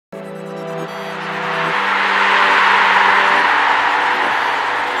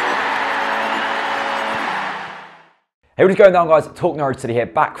Hey, what is going on, guys? Talk Norwich City here,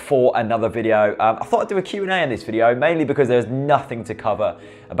 back for another video. I thought I'd do a Q&A in this video, mainly because there's nothing to cover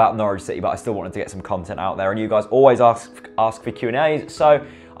about Norwich City, but I still wanted to get some content out there, and you guys always ask for Q&As, so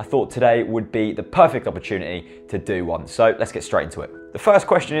I thought today would be the perfect opportunity to do one. So let's get straight into it. The first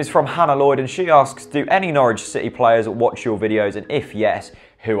question is from Hannah Lloyd, and she asks, do any Norwich City players watch your videos, and if yes,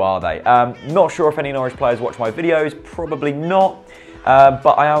 who are they? Not sure if any Norwich players watch my videos, probably not.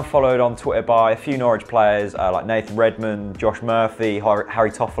 But I am followed on Twitter by a few Norwich players like Nathan Redmond, Josh Murphy,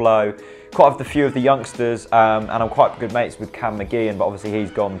 Harry Toffolo, quite a few of the youngsters, and I'm quite good mates with Cam McGeehan, but obviously he's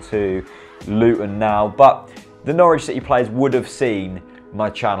gone to Luton now. But the Norwich City players would have seen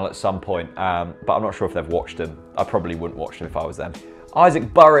my channel at some point, but I'm not sure if they've watched them. I probably wouldn't watch them if I was them.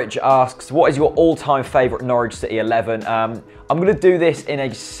 Isaac Burridge asks, what is your all-time favourite Norwich City 11? I'm going to do this in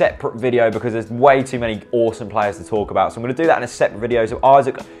a separate video because there's way too many awesome players to talk about. So I'm going to do that in a separate video. So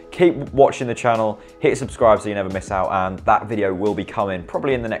Isaac, keep watching the channel, hit subscribe so you never miss out, and that video will be coming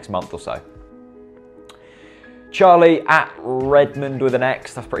probably in the next month or so. Charlie at Redmond with an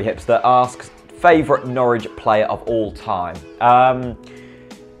X, that's pretty hipster, asks, favourite Norwich player of all time?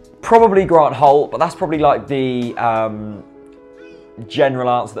 Probably Grant Holt, but that's probably like the general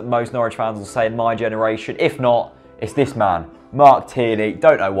answer that most Norwich fans will say in my generation. If not, it's this man, Mark Tierney.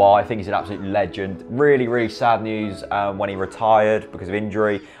 Don't know why, I think he's an absolute legend. Really, really sad news when he retired because of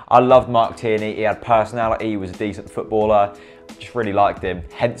injury. I loved Mark Tierney, he had personality, he was a decent footballer. Just really liked him,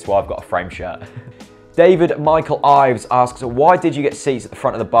 hence why I've got a frame shirt. David Michael Ives asks, why did you get seats at the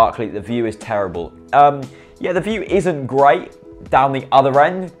front of the Barclay? The view is terrible. Yeah, the view isn't great down the other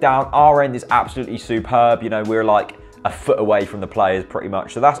end. Down our end is absolutely superb. You know, we're like a foot away from the players pretty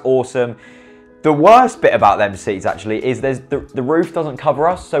much, so that's awesome. The worst bit about them seats actually is the roof doesn't cover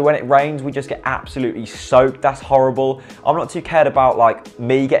us, so when it rains we just get absolutely soaked. That's horrible. I'm not too cared about like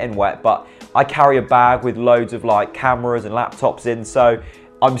me getting wet, but I carry a bag with loads of like cameras and laptops in, so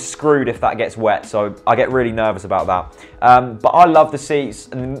I'm screwed if that gets wet, so I get really nervous about that. But I love the seats,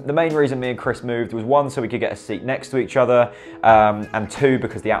 and the main reason me and Chris moved was one, so we could get a seat next to each other, and two,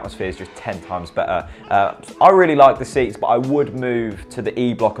 because the atmosphere is just 10 times better. I really like the seats, but I would move to the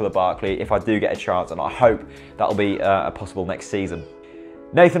E block of the Barclay if I do get a chance, and I hope that'll be possible next season.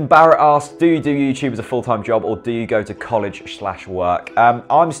 Nathan Barrett asks, do you do YouTube as a full-time job, or do you go to college/work?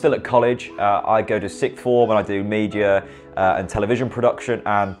 I'm still at college. I go to sixth form and I do media and television production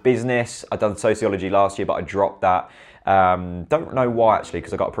and business. I've done sociology last year, but I dropped that. Don't know why actually,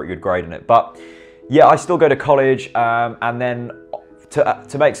 because I got a pretty good grade in it. But yeah, I still go to college, and then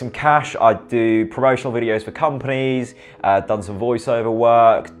to make some cash, I do promotional videos for companies, done some voiceover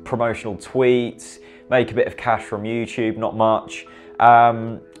work, promotional tweets, make a bit of cash from YouTube, not much.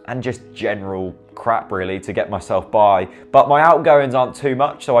 And just general crap really to get myself by. But my outgoings aren't too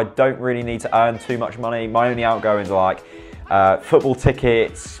much, so I don't really need to earn too much money. My only outgoings are like football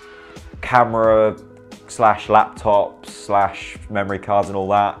tickets, camera / laptops / memory cards and all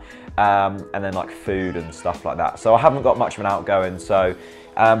that, and then like food and stuff like that. So I haven't got much of an outgoing. So,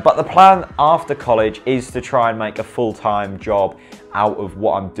 but the plan after college is to try and make a full-time job out of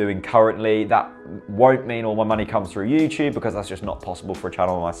what I'm doing currently. That won't mean all my money comes through YouTube, because that's just not possible for a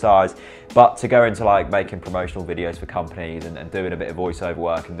channel my size, but to go into like making promotional videos for companies and doing a bit of voiceover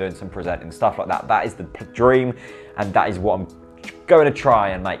work and doing some presenting, stuff like that. That is the dream, and that is what I'm going to try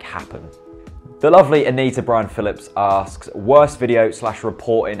and make happen. The lovely Anita Brian Phillips asks, worst video /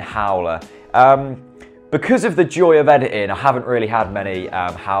 reporting howler. Because of the joy of editing, I haven't really had many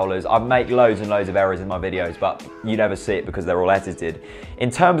howlers. I make loads and loads of errors in my videos, but you never see it because they're all edited. In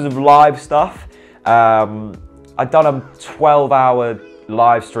terms of live stuff, I've done a 12-hour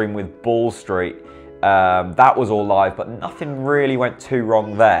live stream with Ball Street. That was all live, but nothing really went too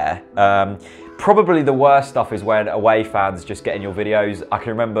wrong there. Probably the worst stuff is when away fans just get in your videos. I can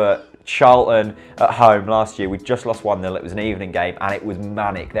remember Charlton at home last year, we just lost 1-0, it was an evening game and it was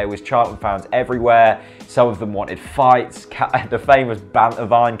manic. There was Charlton fans everywhere, some of them wanted fights, the famous banter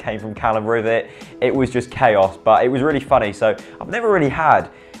vine came from Callum Rivet. It was just chaos, but it was really funny. So I've never really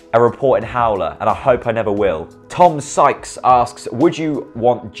had a reporting howler, and I hope I never will. Tom Sykes asks, would you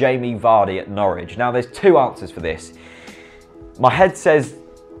want Jamie Vardy at Norwich? Now there's two answers for this. My head says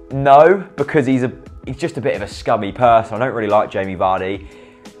no, because he's just a bit of a scummy person. I don't really like Jamie Vardy.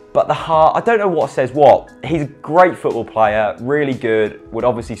 But the heart, I don't know what says what. He's a great football player, really good, would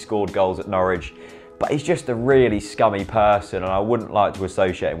obviously scored goals at Norwich, but he's just a really scummy person, and I wouldn't like to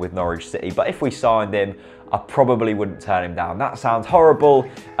associate him with Norwich City. But if we signed him, I probably wouldn't turn him down. That sounds horrible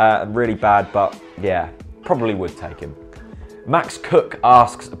and really bad, but yeah, probably would take him. Max Cook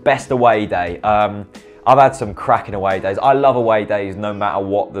asks, best away day. I've had some cracking away days. I love away days no matter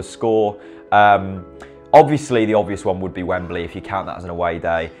what the score. Obviously, the obvious one would be Wembley if you count that as an away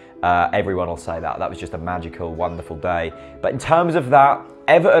day. Everyone will say that. That was just a magical, wonderful day. But in terms of that,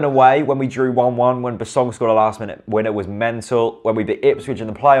 Everton away, when we drew 1-1, when Basong scored a last-minute winner, was mental. When we beat Ipswich in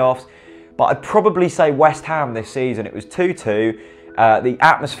the playoffs. But I'd probably say West Ham this season, it was 2-2. The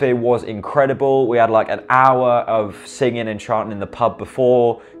atmosphere was incredible. We had like an hour of singing and chanting in the pub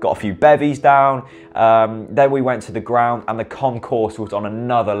before, got a few bevies down. Then we went to the ground and the concourse was on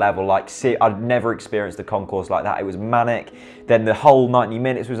another level. Like, I'd never experienced a concourse like that. It was manic. Then the whole 90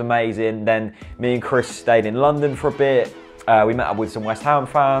 minutes was amazing. Then me and Chris stayed in London for a bit. We met up with some West Ham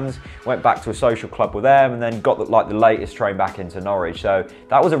fans, went back to a social club with them, and then got the latest train back into Norwich. So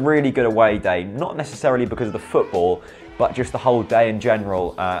that was a really good away day, not necessarily because of the football, but just the whole day in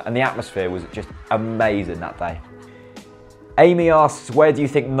general, and the atmosphere was just amazing that day. Amy asks, where do you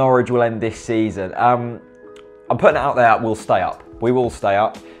think Norwich will end this season? I'm putting it out there, we'll stay up. We will stay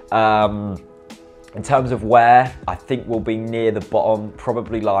up. In terms of where, I think we'll be near the bottom,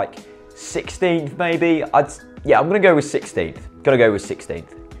 probably like 16th maybe. Yeah, I'm going to go with 16th.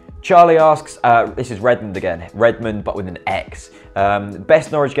 Charlie asks, this is Redmond again. Redmond, but with an X.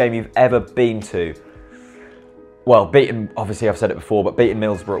 Best Norwich game you've ever been to? Well, obviously I've said it before, but beating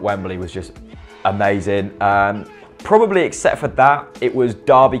Middlesbrough at Wembley was just amazing. Probably except for that, it was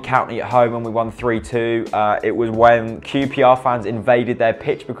Derby County at home when we won 3-2. It was when QPR fans invaded their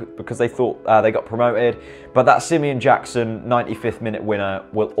pitch because they thought they got promoted. But that Simeon Jackson 95th minute winner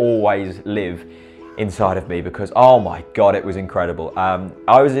will always live inside of me because, oh my God, it was incredible.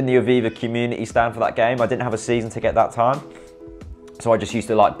 I was in the Aviva community stand for that game. I didn't have a season ticket that time, so I just used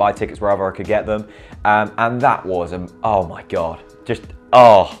to like buy tickets wherever I could get them. And that was, oh my God, just,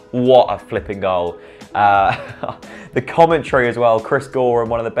 oh, what a flipping goal. The commentary as well, Chris Gorham,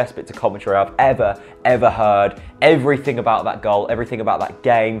 one of the best bits of commentary I've ever heard. Everything about that goal, everything about that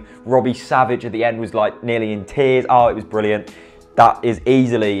game. Robbie Savage at the end was like nearly in tears. Oh, it was brilliant. That is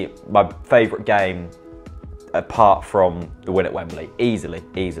easily my favourite game apart from the win at Wembley. Easily.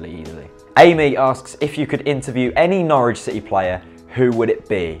 Amy asks, if you could interview any Norwich City player, who would it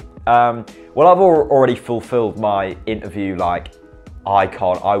be? Well, I've already fulfilled my interview like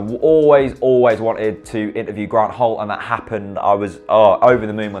icon. I always wanted to interview Grant Holt, and that happened. I was over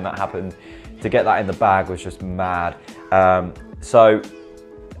the moon when that happened. To get that in the bag was just mad. So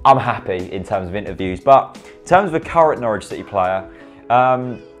I'm happy in terms of interviews, but in terms of a current Norwich City player,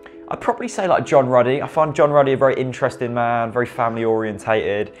 I'd probably say like John Ruddy. I find John Ruddy a very interesting man, very family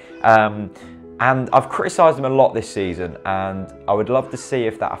orientated, and I've criticised him a lot this season, and I would love to see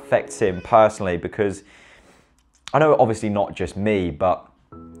if that affects him personally, because I know obviously not just me, but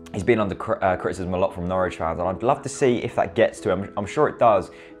he's been under criticism a lot from Norwich fans, and I'd love to see if that gets to him. I'm sure it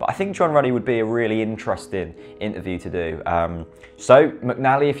does, but I think John Ruddy would be a really interesting interview to do. So,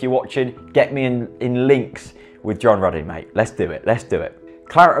 McNally, if you're watching, get me in links with John Ruddy, mate. Let's do it.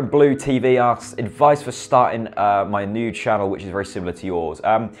 Claret and Blue TV asks, advice for starting my new channel, which is very similar to yours.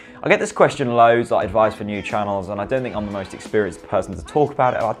 I get this question loads, like advice for new channels, and I don't think I'm the most experienced person to talk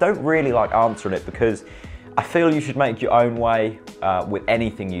about it. I don't really like answering it because I feel you should make your own way with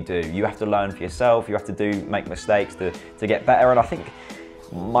anything you do. You have to learn for yourself, you have to make mistakes to get better, and I think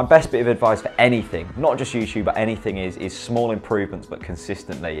my best bit of advice for anything, not just YouTube, but anything is small improvements, but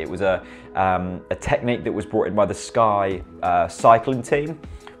consistently. It was a technique that was brought in by the Sky cycling team.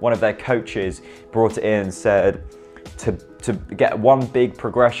 One of their coaches brought it in and said, to get one big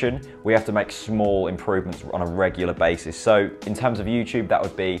progression, we have to make small improvements on a regular basis. So in terms of YouTube, that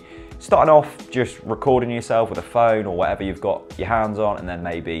would be starting off just recording yourself with a phone or whatever you've got your hands on, and then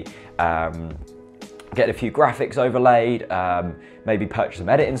maybe get a few graphics overlaid, maybe purchase some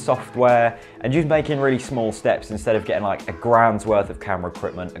editing software, and just making really small steps instead of getting like a grand's worth of camera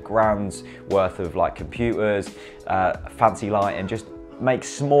equipment, a grand's worth of like computers, fancy lighting. Just make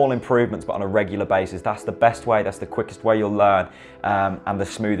small improvements, but on a regular basis. That's the best way, that's the quickest way you'll learn, and the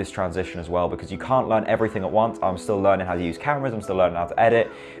smoothest transition as well, because you can't learn everything at once. I'm still learning how to use cameras, I'm still learning how to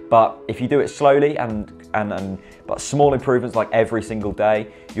edit, but if you do it slowly but small improvements like every single day,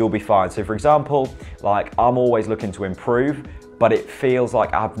 you'll be fine. So for example, like I'm always looking to improve, but it feels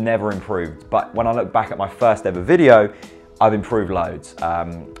like I've never improved. But when I look back at my first ever video, I've improved loads.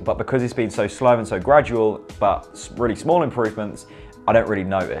 But because it's been so slow and so gradual, but really small improvements, I don't really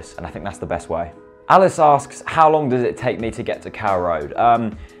notice, and I think that's the best way. Alice asks, how long does it take me to get to Carrow Road?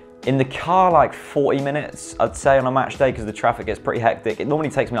 In the car, like 40 minutes, I'd say, on a match day, because the traffic gets pretty hectic. It normally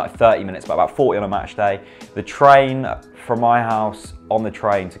takes me like 30 minutes, but about 40 on a match day. The train from my house on the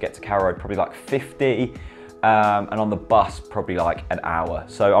train to get to Carrow Road, probably like 50, and on the bus, probably like an hour.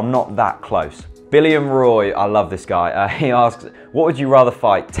 So I'm not that close. Billy and Roy, I love this guy. He asks, what would you rather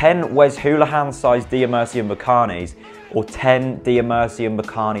fight? 10 Wes Hoolahan-sized Diamersi and Bakanis or 10 Diamersi and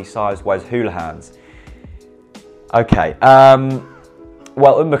Bakani-sized Wes Hoolahans? Okay,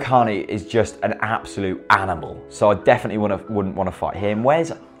 well, Mbakani is just an absolute animal, so I definitely wouldn't want to fight him.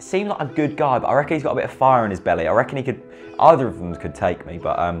 Wes seemed like a good guy, but I reckon he's got a bit of fire in his belly. I reckon either of them could take me,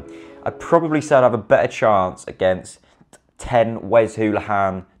 but I'd probably say I'd have a better chance against 10 Wes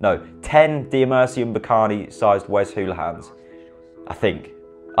Hoolahan, no, 10 Diamersi and Bakani-sized Wes Hoolahans, I think.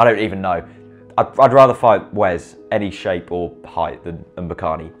 I don't even know. I'd rather fight Wes any shape or height than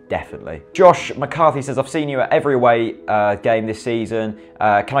Mbakani, definitely. Josh McCarthy says, I've seen you at every away game this season.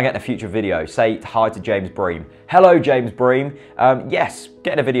 Can I get in a future video? Say hi to James Bream. Hello, James Bream. Yes,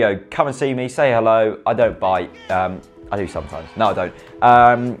 get in a video. Come and see me. Say hello. I don't bite. I do sometimes. No, I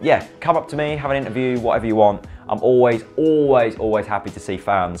don't. Yeah, come up to me, have an interview, whatever you want. I'm always happy to see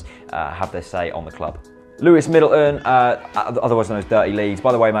fans have their say on the club. Lewis Middleton, otherwise known as Dirty Leagues.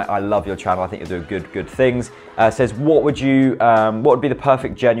 By the way, mate, I love your channel. I think you're doing good things. Says, what would be the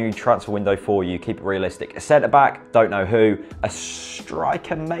perfect January transfer window for you? Keep it realistic. A centre back, don't know who. A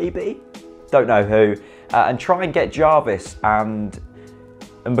striker, maybe, don't know who. And try and get Jarvis and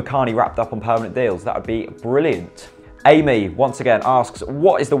Mbakani wrapped up on permanent deals. That would be brilliant. Amy once again asks,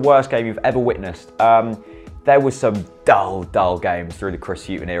 what is the worst game you've ever witnessed? There was some dull games through the Chris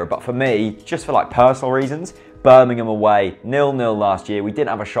Hughton era, but for me, just for like personal reasons, Birmingham away, 0-0 last year. We didn't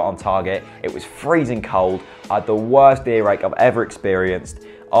have a shot on target. It was freezing cold. I had the worst earache I've ever experienced.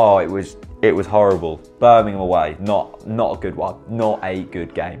 Oh, it was horrible. Birmingham away, not a good one, not a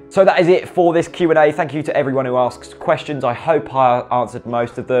good game. So that is it for this Q&A. Thank you to everyone who asks questions. I hope I answered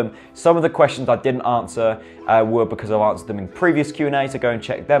most of them. Some of the questions I didn't answer were because I've answered them in previous Q&A, so go and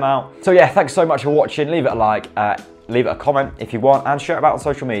check them out. So yeah, thanks so much for watching. Leave it a like, leave it a comment if you want, and share it about on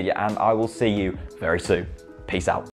social media, and I will see you very soon. Peace out.